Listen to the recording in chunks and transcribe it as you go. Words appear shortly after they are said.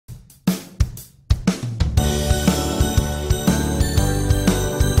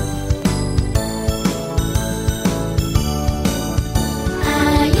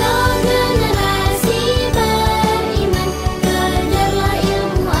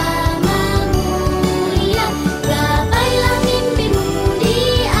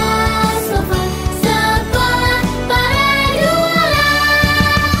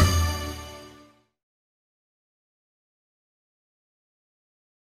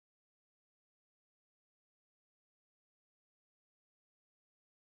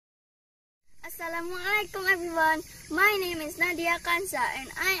Assalamualaikum everyone. My name is Nadya Khansa and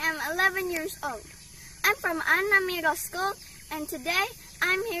I am 11 years old. I'm from Namiroh school and today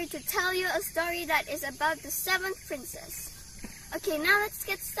I'm here to tell you a story that is about the seventh princess. Okay, now let's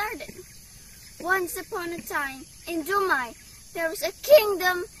get started. Once upon a time in Dumai, there was a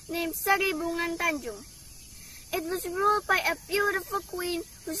kingdom named Saribungan Tanjung. It was ruled by a beautiful queen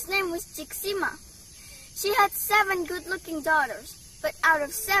whose name was Chiksima. She had 7 good-looking daughters. But out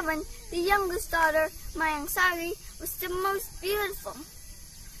of 7, the youngest daughter, Mayang Sari, was the most beautiful.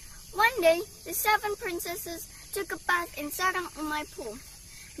 One day, the 7 princesses took a bath in Sarang Umay pool,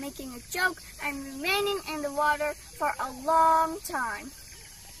 making a joke and remaining in the water for a long time.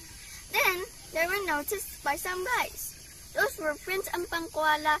 Then, they were noticed by some guys. Those were Prince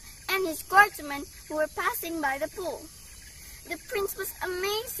Ampangkuala and his guardsmen who were passing by the pool. The prince was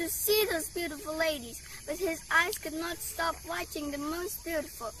amazed to see those beautiful ladies, but his eyes could not stop watching the most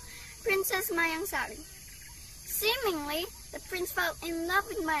beautiful, Princess Mayang Sari. Seemingly, the prince fell in love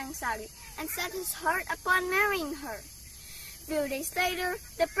with Mayang Sari and set his heart upon marrying her. Few days later,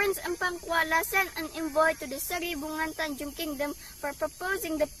 the Prince Ampangkuala sent an envoy to the Saribungan Tanjung Kingdom for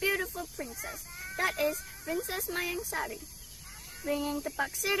proposing the beautiful princess, that is, Princess Mayang Sari. Bringing to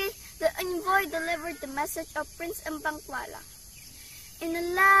Paksiri, the envoy delivered the message of Prince Ampangkuala. In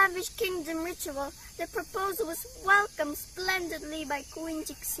a lavish kingdom ritual, the proposal was welcomed splendidly by Queen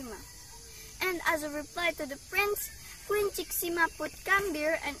Chiksima. And as a reply to the prince, Queen Chiksima put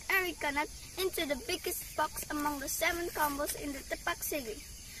Kambir and Erikanat into the biggest box among the 7 combos in the Tepaksiri,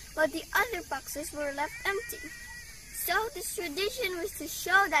 while the other boxes were left empty. So this tradition was to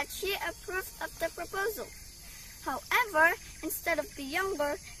show that she approved of the proposal. However, instead of the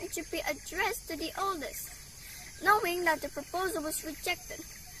younger, it should be addressed to the oldest. Knowing that the proposal was rejected,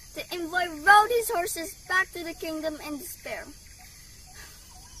 the envoy rode his horses back to the kingdom in despair.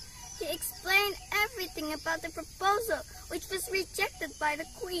 He explained everything about the proposal, which was rejected by the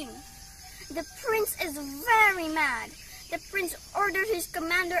queen. The prince is very mad. The prince ordered his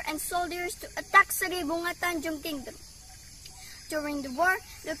commander and soldiers to attack Saribungan Tanjung Kingdom. During the war,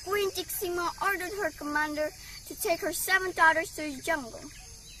 the Queen Chiksima ordered her commander to take her 7 daughters to the jungle.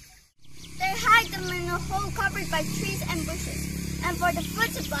 They hide them in a hole covered by trees and bushes. And for the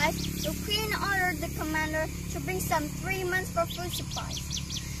food supplies, the queen ordered the commander to bring some 3 months for food supplies.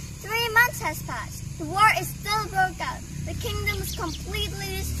 3 months has passed. The war is still broke out. The kingdom is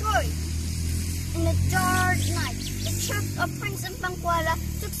completely destroyed. In the dark night, the troops of Prince Ampangkuala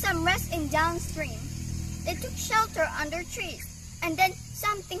took some rest in downstream. They took shelter under trees, and then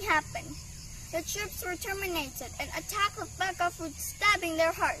something happened. The troops were terminated and attacked with backup with stabbing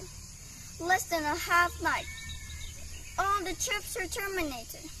their heart. Less than a half night, all the troops were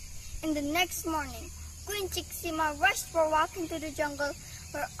terminated. In the next morning, Queen Chiksima rushed for walking to the jungle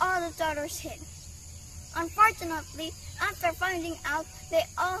where all the daughters hid. Unfortunately, after finding out they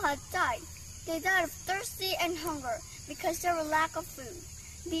all had died, they died of thirsty and hunger because there was lack of food.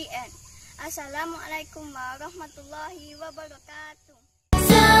 The end. Assalamualaikum warahmatullahi wabarakatuh.